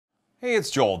Hey,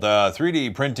 it's Joel, the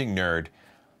 3D printing nerd.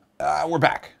 We're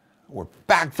back. We're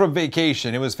back from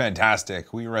vacation. It was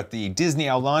fantastic. We were at the Disney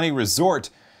Aulani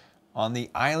Resort on the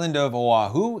island of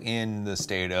Oahu in the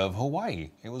state of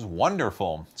Hawaii. It was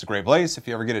wonderful. It's a great place. If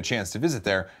you ever get a chance to visit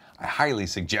there, I highly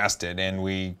suggest it. And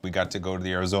we got to go to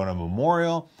the Arizona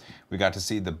Memorial. We got to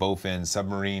see the Bowfin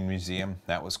Submarine Museum.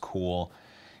 That was cool.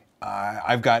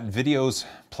 I've got videos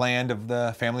planned of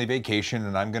the family vacation,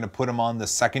 and I'm going to put them on the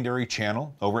secondary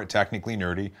channel over at Technically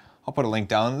Nerdy. I'll put a link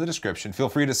down in the description. Feel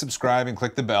free to subscribe and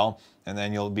click the bell, and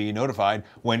then you'll be notified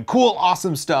when cool,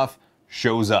 awesome stuff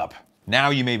shows up. Now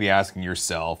you may be asking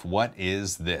yourself, what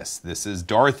is this? This is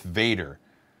Darth Vader.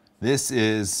 This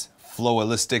is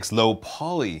Flowalistik's low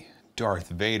poly Darth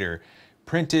Vader,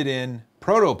 printed in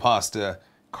Proto Pasta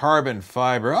carbon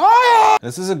fiber. Ah!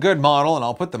 This is a good model, and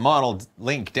I'll put the model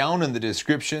link down in the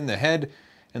description. The head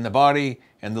and the body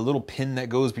and the little pin that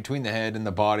goes between the head and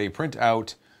the body print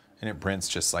out, and it prints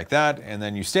just like that. And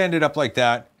then you stand it up like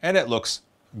that, and it looks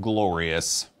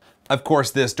glorious. Of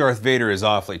course, this Darth Vader is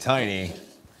awfully tiny.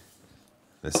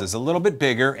 This is a little bit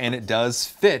bigger, and it does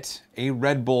fit a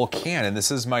Red Bull can. And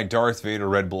this is my Darth Vader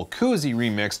Red Bull koozie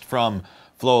remixed from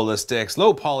Flowalistik's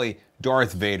low poly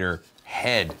Darth Vader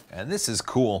head. And this is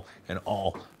cool and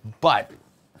all, but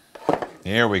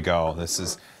here we go. This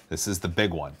is the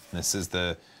big one. This is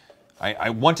the, I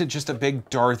wanted just a big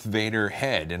Darth Vader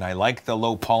head, and I like the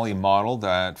low poly model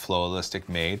that Flowalistik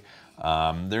made.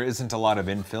 There isn't a lot of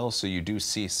infill, so you do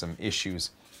see some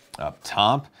issues up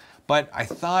top, but I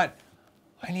thought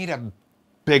I need a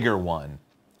bigger one,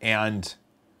 and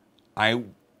I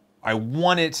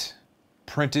want it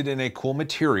printed in a cool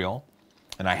material.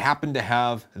 And I happen to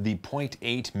have the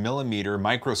 0.8mm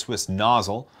Micro Swiss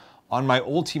nozzle on my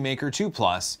Ultimaker 2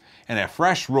 Plus and a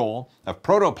fresh roll of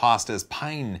Proto Pasta's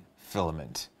pine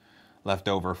filament left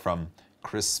over from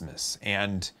Christmas.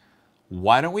 And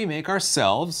why don't we make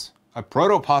ourselves a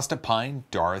Proto Pasta pine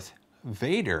Darth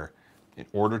Vader? In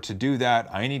order to do that,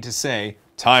 I need to say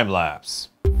time lapse.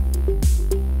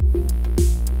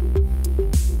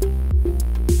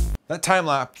 That time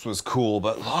lapse was cool,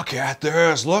 but look at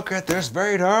this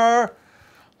Vader.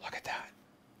 Look at that.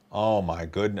 Oh my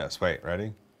goodness. Wait,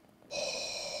 ready?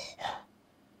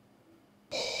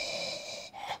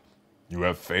 You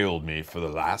have failed me for the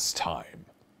last time.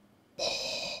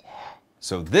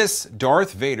 So this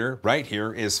Darth Vader right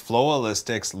here is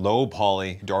Flowalistik's low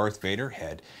poly Darth Vader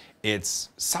head. It's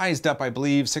sized up, I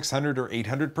believe, 600 or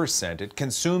 800%. It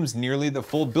consumes nearly the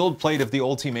full build plate of the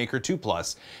Ultimaker 2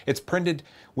 Plus. It's printed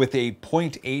with a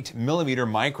 0.8mm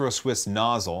Micro Swiss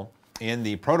nozzle in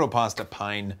the Proto Pasta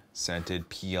Pine Scented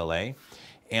PLA.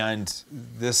 And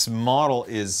this model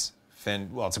is,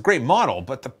 well, it's a great model,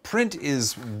 but the print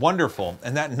is wonderful.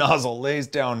 And that nozzle lays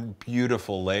down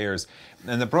beautiful layers.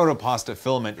 And the Proto Pasta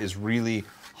filament is really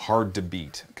hard to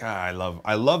beat. God,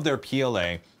 I love their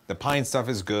PLA. The pine stuff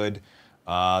is good,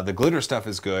 the glitter stuff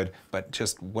is good, but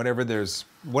just whatever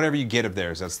you get of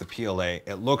theirs, that's the PLA.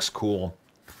 It looks cool.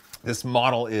 This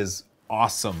model is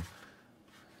awesome.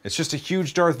 It's just a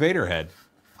huge Darth Vader head.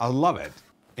 I love it.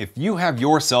 If you have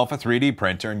yourself a 3D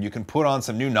printer and you can put on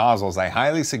some new nozzles, I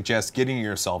highly suggest getting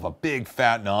yourself a big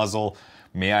fat nozzle.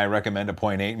 May I recommend a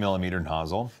 0.8mm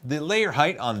nozzle? The layer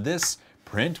height on this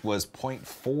print was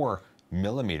 0.4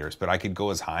 millimeters, but I could go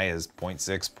as high as 0.6,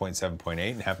 0.7,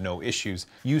 0.8 and have no issues.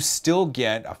 You still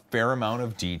get a fair amount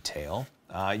of detail.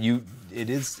 It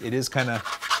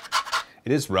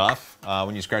is rough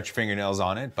when you scratch your fingernails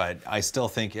on it, but I still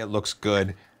think it looks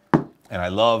good. And I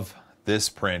love this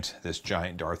print, this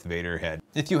giant Darth Vader head.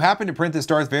 If you happen to print this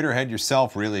Darth Vader head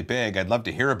yourself really big, I'd love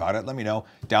to hear about it. Let me know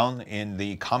down in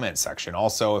the comment section.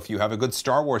 Also, if you have a good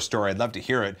Star Wars story, I'd love to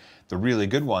hear it. The really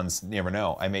good ones, you never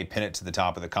know. I may pin it to the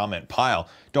top of the comment pile.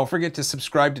 Don't forget to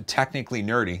subscribe to Technically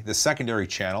Nerdy, the secondary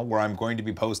channel where I'm going to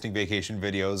be posting vacation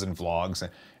videos and vlogs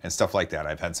and stuff like that.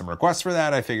 I've had some requests for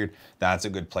that. I figured that's a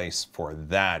good place for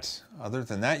that. Other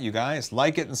than that, you guys,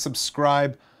 like it and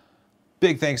subscribe.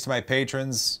 Big thanks to my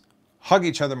patrons. Hug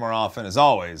each other more often. As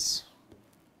always,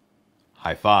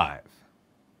 high five.